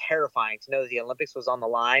absolutely terrifying to know that the Olympics was on the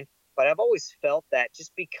line. But I've always felt that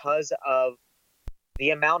just because of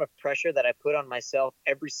the amount of pressure that I put on myself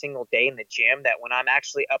every single day in the gym, that when I'm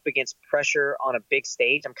actually up against pressure on a big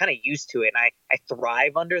stage, I'm kind of used to it, and I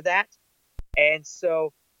thrive under that. And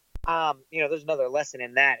so there's another lesson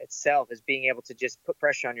in that itself is being able to just put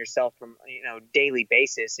pressure on yourself from, daily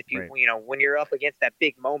basis. If you, Right. when you're up against that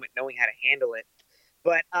big moment, knowing how to handle it.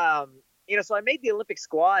 But, so I made the Olympic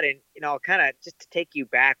squad, and, kind of just to take you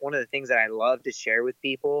back, one of the things that I love to share with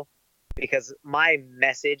people, because my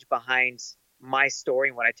message behind my story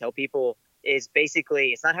and what I tell people is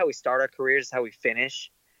basically, it's not how we start our careers, it's how we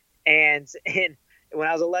finish. And when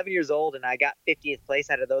I was 11 years old and I got 50th place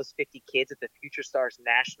out of those 50 kids at the Future Stars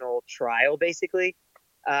national trial, basically,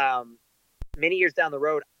 um, many years down the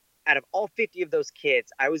road, out of all 50 of those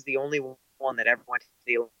kids, I was the only one that ever went to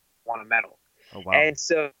the won a medal. Oh, wow. And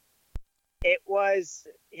so it was,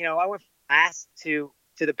 I went from last to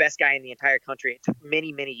the best guy in the entire country. It took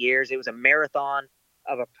many, many years. It was a marathon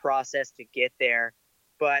of a process to get there.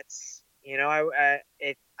 But,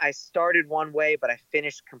 I started one way, but I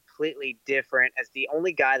finished completely different as the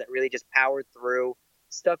only guy that really just powered through,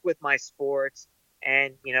 stuck with my sports.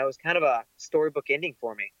 And, it was kind of a storybook ending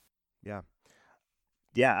for me. Yeah.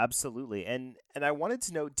 Yeah, absolutely. And I wanted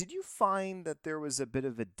to know, did you find that there was a bit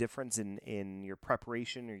of a difference in your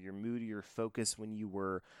preparation or your mood or your focus when you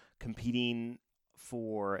were competing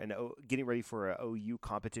for getting ready for a OU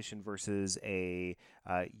competition versus a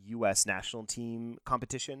U.S. national team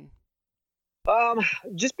competition? Um,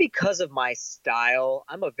 just because of my style,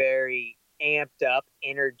 I'm a very amped up,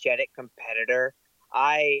 energetic competitor.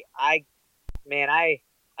 I man, I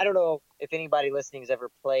don't know if anybody listening has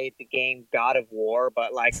ever played the game God of War,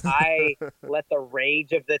 but like I let the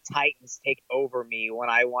rage of the Titans take over me when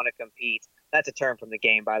I want to compete. That's a term from the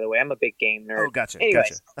game, by the way. I'm a big game nerd. Oh, gotcha, gotcha.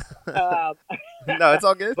 Anyways, um, No, it's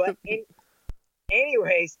all good. but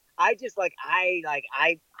anyways, I just I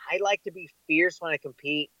like to be fierce when I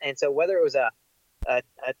compete, and so whether it was a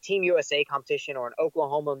Team USA competition or an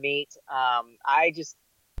Oklahoma meet, I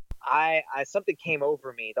something came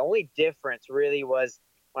over me. The only difference really was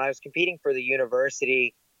when I was competing for the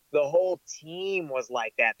university, the whole team was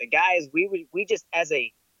like that. The guys, we just as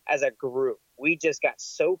a group, we just got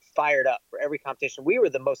so fired up for every competition. We were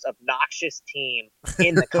the most obnoxious team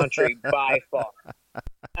in the country by far.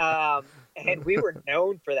 And we were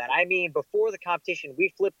known for that. I mean, before the competition,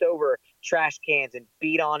 we flipped over trash cans and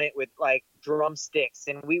beat on it with like drumsticks,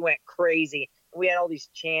 and we went crazy. We had all these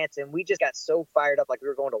chants, and we just got so fired up like we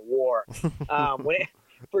were going to war.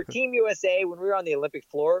 For Team USA, when we were on the Olympic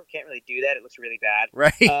floor, can't really do that. It looks really bad.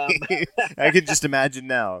 Right. I can just imagine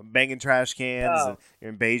now banging trash cans Uh, and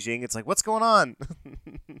you're in Beijing. It's like, what's going on?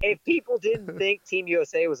 if people didn't think Team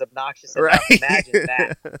USA was obnoxious Right. enough, imagine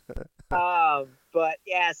that. But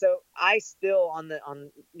yeah, so I still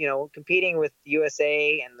competing with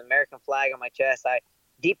USA and the American flag on my chest. I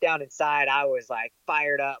deep down inside, I was like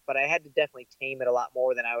fired up, but I had to definitely tame it a lot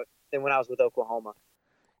more than when I was with Oklahoma.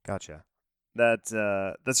 Gotcha. That's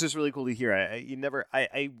just really cool to hear.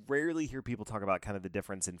 I rarely hear people talk about kind of the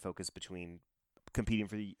difference in focus between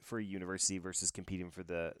competing for a university versus competing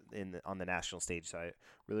on the national stage. So I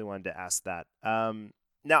really wanted to ask that.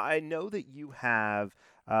 Now I know that you have.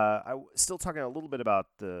 Still talking a little bit about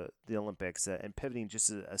the Olympics and pivoting just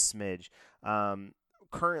a smidge.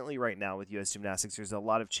 Currently, right now with U.S. Gymnastics, there's a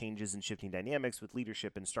lot of changes and shifting dynamics with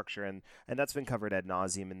leadership and structure, and that's been covered ad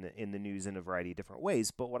nauseum in the news in a variety of different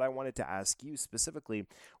ways. But what I wanted to ask you specifically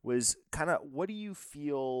was kind of what do you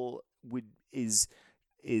feel would is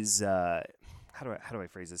how do I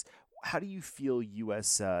phrase this? How do you feel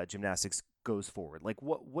U.S. Gymnastics goes forward? Like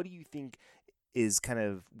what do you think is kind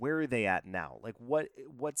of where are they at now? Like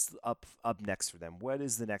what's up next for them? What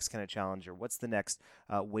is the next kind of challenge, or what's the next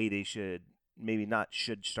way they should maybe not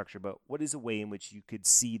should structure, but what is a way in which you could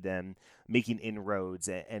see them making inroads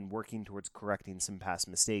and working towards correcting some past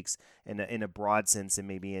mistakes in a broad sense and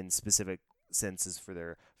maybe in specific senses for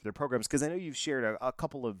their programs? Because I know you've shared a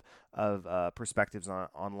couple of perspectives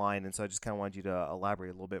online, and so I just kind of wanted you to elaborate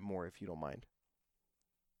a little bit more if you don't mind.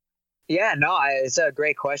 Yeah, no, it's a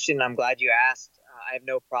great question. I'm glad you asked. I have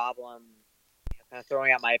no problem kind of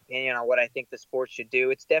throwing out my opinion on what I think the sport should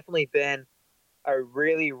do. It's definitely been a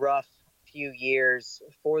really rough few years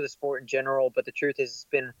for the sport in general, but the truth is it's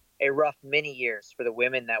been a rough many years for the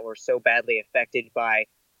women that were so badly affected by,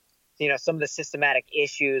 some of the systematic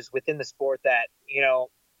issues within the sport that,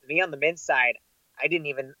 me on the men's side, I didn't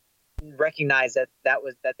even recognize that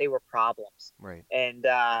they were problems. Right. And,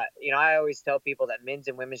 I always tell people that men's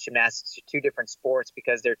and women's gymnastics are two different sports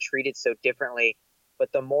because they're treated so differently.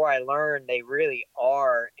 But the more I learn, they really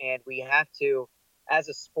are. And we have to, as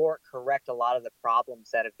a sport, correct a lot of the problems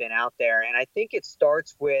that have been out there. And I think it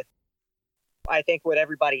starts with, what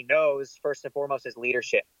everybody knows first and foremost is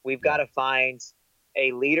leadership. We've got to find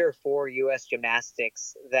a leader for U.S.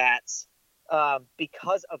 gymnastics that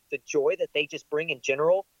because of the joy that they just bring in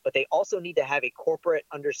general, but they also need to have a corporate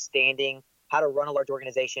understanding how to run a large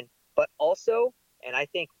organization. But also, and I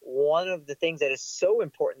think one of the things that is so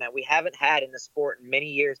important that we haven't had in the sport in many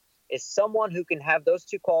years is someone who can have those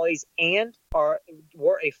two qualities and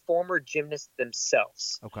were a former gymnast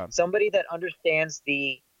themselves. Okay. Somebody that understands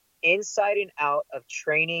the inside and out of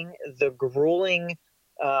training, the grueling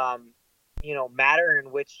matter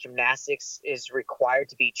in which gymnastics is required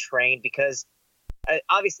to be trained, because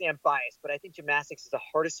obviously I'm biased, but I think gymnastics is the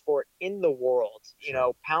hardest sport in the world.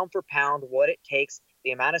 Sure. Pound for pound, what it takes,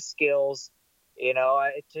 the amount of skills,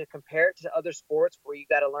 to compare it to other sports where you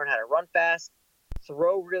got to learn how to run fast,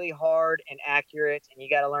 throw really hard and accurate, and you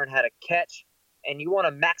got to learn how to catch, and you want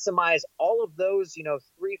to maximize all of those,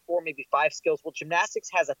 3, 4, maybe 5 skills. Well, gymnastics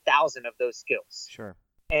has 1,000 of those skills. Sure.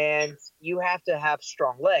 And you have to have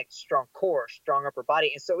strong legs, strong core, strong upper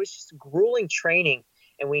body. And so it's just grueling training.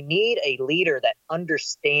 And we need a leader that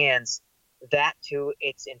understands that to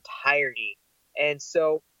its entirety. And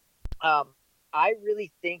so I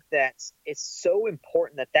really think that it's so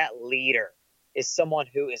important that that leader is someone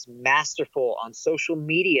who is masterful on social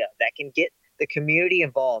media, that can get the community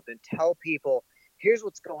involved and tell people, here's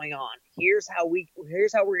what's going on. Here's how we're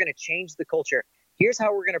going to change the culture. Here's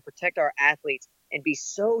how we're going to protect our athletes, and be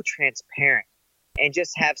so transparent and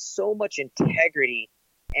just have so much integrity.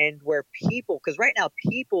 And where people, because right now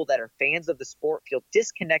people that are fans of the sport feel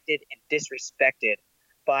disconnected and disrespected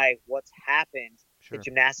by what's happened Sure. to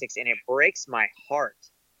gymnastics. And it breaks my heart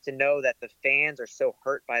to know that the fans are so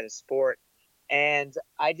hurt by the sport. And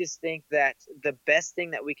I just think that the best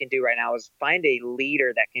thing that we can do right now is find a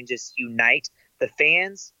leader that can just unite the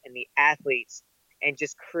fans and the athletes and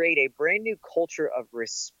just create a brand new culture of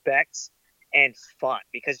respect and fun.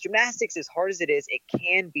 Because gymnastics, as hard as it is, it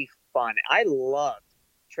can be fun. I loved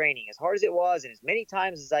training as hard as it was, and as many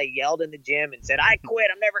times as I yelled in the gym and said, I quit,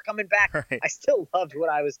 I'm never coming back. Right. I still loved what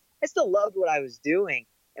I was doing.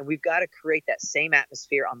 And we've got to create that same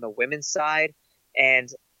atmosphere on the women's side and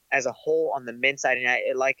as a whole on the men's side.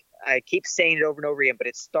 And I keep saying it over and over again, but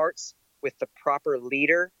it starts with the proper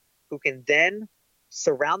leader who can then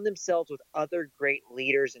surround themselves with other great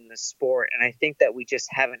leaders in the sport. And I think that we just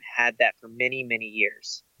haven't had that for many, many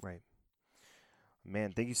years. Right.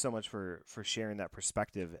 Man, thank you so much for sharing that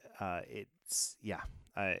perspective.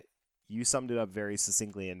 You summed it up very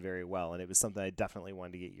succinctly and very well, and it was something I definitely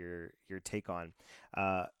wanted to get your take on.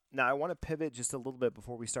 Now, I want to pivot just a little bit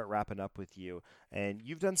before we start wrapping up with you. And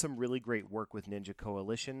you've done some really great work with Ninja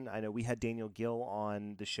Coalition. I know we had Daniel Gill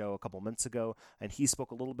on the show a couple months ago, and he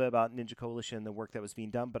spoke a little bit about Ninja Coalition and the work that was being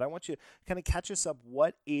done. But I want you to kind of catch us up.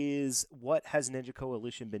 What has Ninja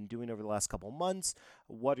Coalition been doing over the last couple months?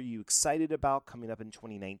 What are you excited about coming up in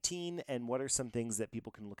 2019? And what are some things that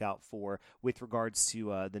people can look out for with regards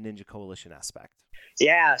to the Ninja Coalition aspect?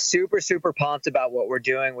 Yeah, super, super pumped about what we're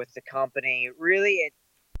doing with the company. Really,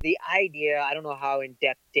 the idea, I don't know how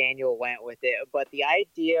in-depth Daniel went with it, but the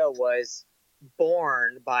idea was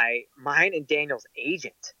born by mine and Daniel's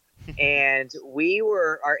agent. And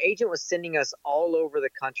our agent was sending us all over the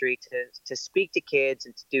country to speak to kids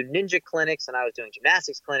and to do ninja clinics, and I was doing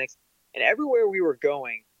gymnastics clinics. And everywhere we were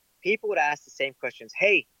going, people would ask the same questions.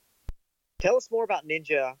 Hey, tell us more about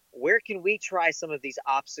ninja. Where can we try some of these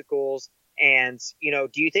obstacles? And, do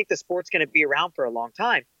you think the sport's going to be around for a long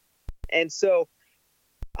time? And so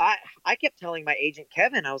I kept telling my agent,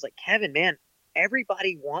 Kevin, I was like, Kevin, man,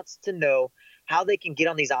 everybody wants to know how they can get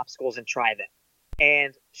on these obstacles and try them.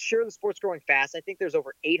 And sure, the sport's growing fast. I think there's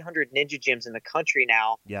over 800 ninja gyms in the country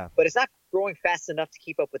now. Yeah. But it's not growing fast enough to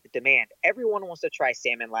keep up with the demand. Everyone wants to try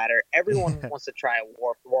salmon ladder. Everyone wants to try a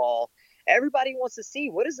warped wall. Everybody wants to see,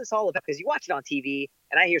 what is this all about? Because you watch it on TV,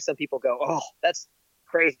 and I hear some people go, oh, that's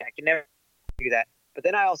crazy. I can never do that. But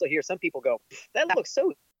then I also hear some people go, that looks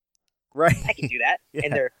so right. I can do that. Yeah.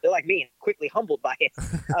 And they're like me and quickly humbled by it.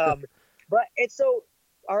 But it's so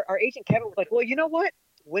our agent Kevin was like, well, you know what?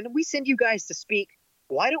 When we send you guys to speak,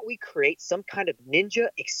 why don't we create some kind of ninja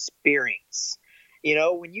experience?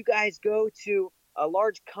 When you guys go to a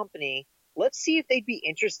large company, let's see if they'd be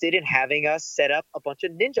interested in having us set up a bunch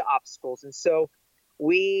of ninja obstacles. And so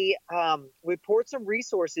we poured some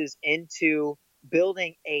resources into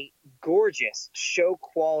building a gorgeous show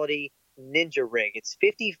quality ninja rig. It's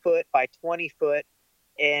 50 foot by 20 foot.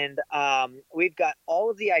 And we've got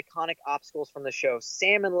all of the iconic obstacles from the show.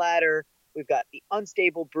 Salmon ladder. We've got the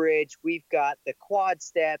unstable bridge. We've got the quad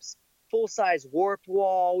steps, full-size warped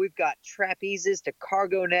wall. We've got trapezes to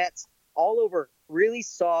cargo nets, all over really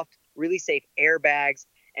soft, really safe airbags.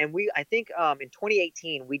 And I think in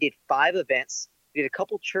 2018, we did 5 events. We did a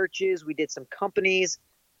couple churches. We did some companies.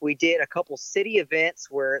 We did a couple city events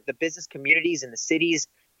where the business communities and the cities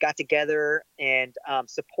got together and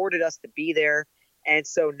supported us to be there. And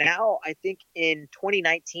so now I think in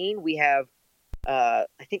 2019, we have, I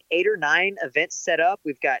think 8 or 9 events set up.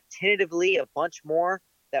 We've got tentatively a bunch more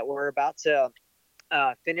that we're about to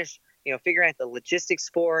finish, figuring out the logistics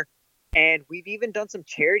for. And we've even done some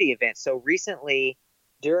charity events. So recently,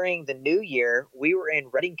 during the new year, we were in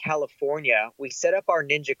Redding, California. We set up our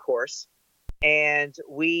ninja course, and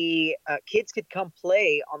we kids could come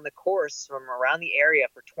play on the course from around the area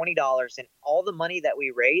for $20. And all the money that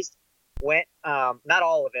we raised went, not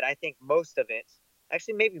all of it, I think most of it.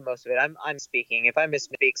 Actually, maybe most of it. I'm speaking. If I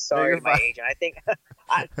misspeak, sorry to my agent. I think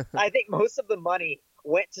I think most of the money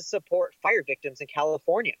went to support fire victims in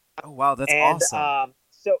California. Oh wow, that's awesome.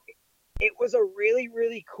 So it was a really,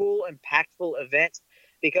 really cool, impactful event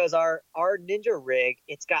because our ninja rig,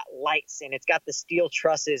 it's got lights and it's got the steel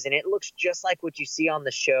trusses and it looks just like what you see on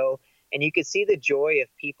the show. And you could see the joy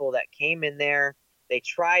of people that came in there. They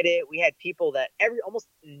tried it. We had people that almost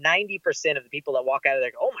 90% of the people that walk out of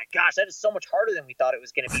there go, oh my gosh, that is so much harder than we thought it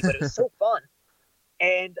was going to be, but it was so fun.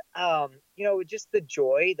 And, just the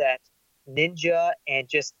joy that ninja and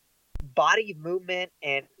just body movement,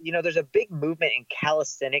 and there's a big movement in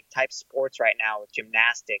calisthenic type sports right now with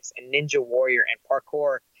gymnastics and ninja warrior and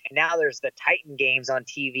parkour, and now there's the Titan games on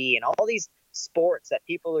TV and all these sports that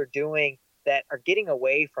people are doing that are getting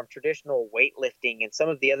away from traditional weightlifting and some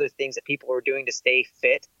of the other things that people are doing to stay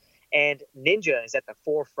fit, and ninja is at the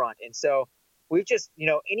forefront. And so we've just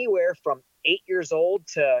anywhere from 8 years old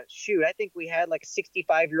to I think we had like a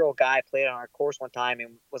 65-year-old guy played on our course one time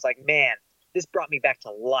and was like, man, this brought me back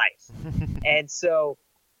to life. And so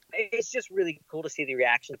it's just really cool to see the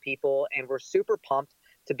reaction of people. And we're super pumped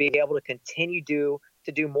to be able to continue to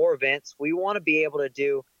do more events. We want to be able to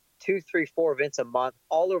do 2, 3, 4 events a month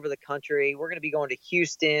all over the country. We're going to be going to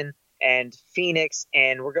Houston and Phoenix,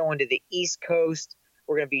 and we're going to the East Coast.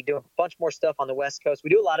 We're going to be doing a bunch more stuff on the West Coast. We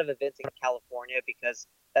do a lot of events in California because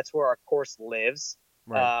that's where our course lives.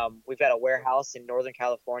 Right. We've got a warehouse in Northern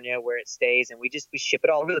California where it stays, and we ship it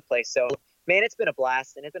all over the place. So, man, it's been a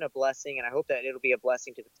blast, and it's been a blessing, and I hope that it'll be a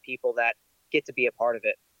blessing to the people that get to be a part of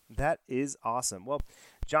it. That is awesome. Well,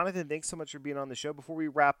 Jonathan, thanks so much for being on the show. Before we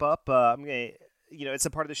wrap up, I'm going to, it's a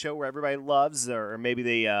part of the show where everybody loves, or maybe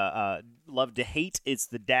they love to hate. It's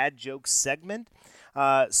the dad jokes segment.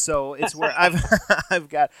 So it's where I've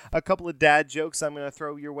got a couple of dad jokes I'm going to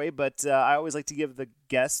throw your way, but I always like to give the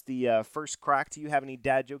guest the first crack. Do you have any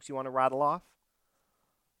dad jokes you want to rattle off?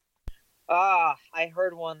 I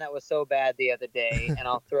heard one that was so bad the other day, and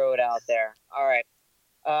I'll throw it out there. All right.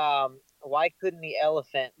 Why couldn't the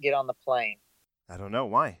elephant get on the plane? I don't know.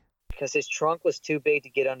 Why? Because his trunk was too big to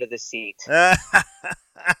get under the seat.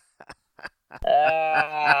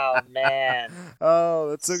 Oh, man. Oh,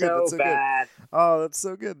 that's so good. That's so bad. Good. Oh, that's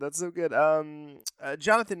so good. That's so good.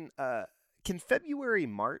 Jonathan, can February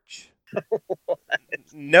March?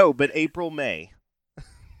 No, but April, May.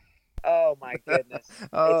 Oh my goodness.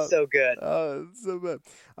 It's so good. Oh, it's so good.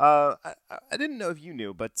 I didn't know if you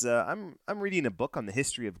knew, but I'm reading a book on the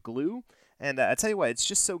history of glue, and I tell you what, it's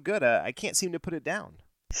just so good. I can't seem to put it down.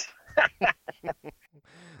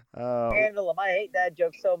 Handle them. I hate that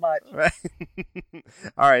joke so much. Right.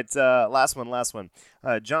 All right. Last one.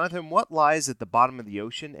 Jonathan, what lies at the bottom of the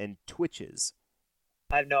ocean and twitches?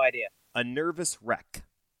 I have no idea. A nervous wreck.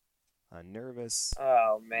 A nervous.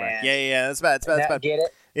 Oh man. Wreck. Yeah. That's bad. It's bad. Get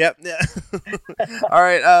it? Yep. Yeah. All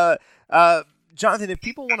right. Jonathan, if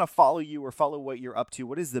people want to follow you or follow what you're up to,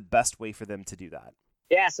 what is the best way for them to do that?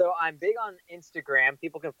 Yeah. So I'm big on Instagram.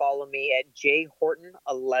 People can follow me at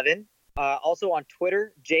jhorton11. Also on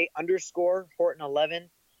Twitter, J_Horton11.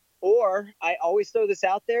 Or I always throw this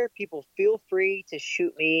out there. People feel free to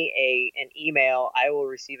shoot me an email. I will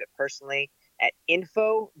receive it personally at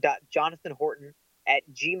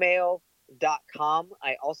info.jonathanhorton@gmail.com.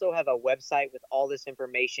 I also have a website with all this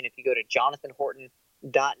information. If you go to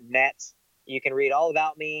jonathanhorton.net, you can read all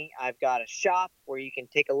about me. I've got a shop where you can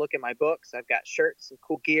take a look at my books. I've got shirts and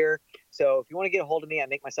cool gear. So if you want to get a hold of me, I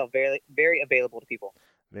make myself very, very available to people.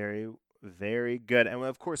 Very, very good. And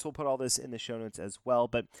of course, we'll put all this in the show notes as well.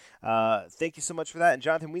 But thank you so much for that. And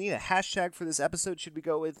Jonathan, we need a hashtag for this episode. Should we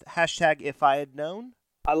go with hashtag if I had known?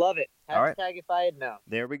 I love it. All right. Hashtag if I had known.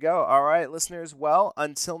 There we go. All right, listeners. Well,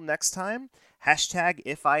 until next time, hashtag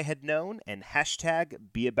if I had known and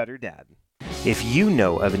hashtag be a better dad. If you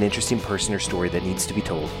know of an interesting person or story that needs to be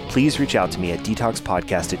told, please reach out to me at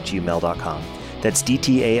detoxpodcast@gmail.com. That's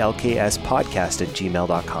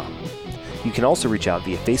DTALKSpodcast@gmail.com. You can also reach out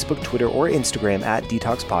via Facebook, Twitter, or Instagram at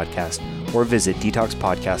Detox Podcast, or visit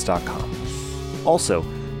detoxpodcast.com. Also,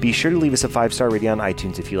 Be sure to leave us a 5-star rating on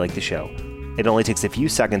iTunes if you like the show. It only takes a few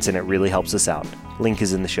seconds and it really helps us out. Link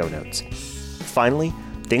is in the show notes. Finally,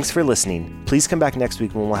 thanks for listening. Please come back next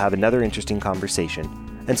week when we'll have another interesting conversation.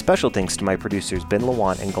 And special thanks to my producers Ben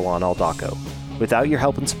Lawant and Galan Aldaco. Without your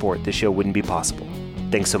help and support, this show wouldn't be possible.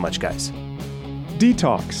 Thanks so much, guys.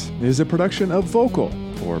 Detox is a production of Vocal.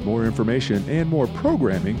 For more information and more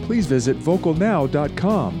programming, please visit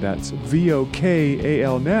vocalnow.com. That's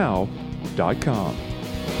VOKAL now.com.